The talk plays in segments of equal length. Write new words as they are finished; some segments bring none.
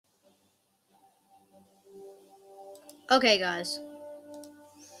Okay, guys.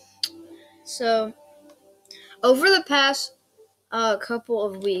 So, over the past couple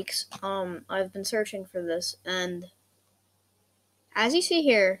of weeks, I've been searching for this, and as you see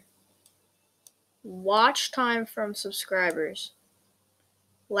here, watch time from subscribers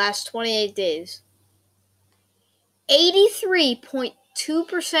last 28 days.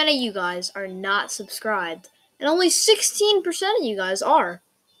 83.2% of you guys are not subscribed, and only 16% of you guys are.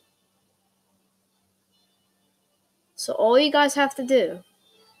 So all you guys have to do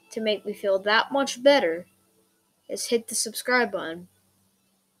to make me feel that much better is hit the subscribe button.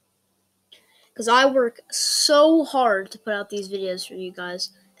 Because I work so hard to put out these videos for you guys,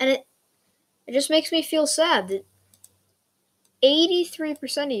 and it just makes me feel sad that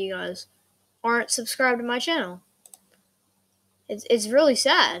 83% of you guys aren't subscribed to my channel. It's really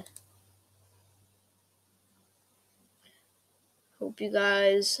sad. Hope you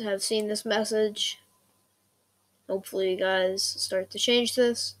guys have seen this message. Hopefully you guys start to change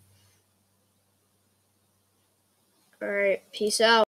this. Alright, peace out.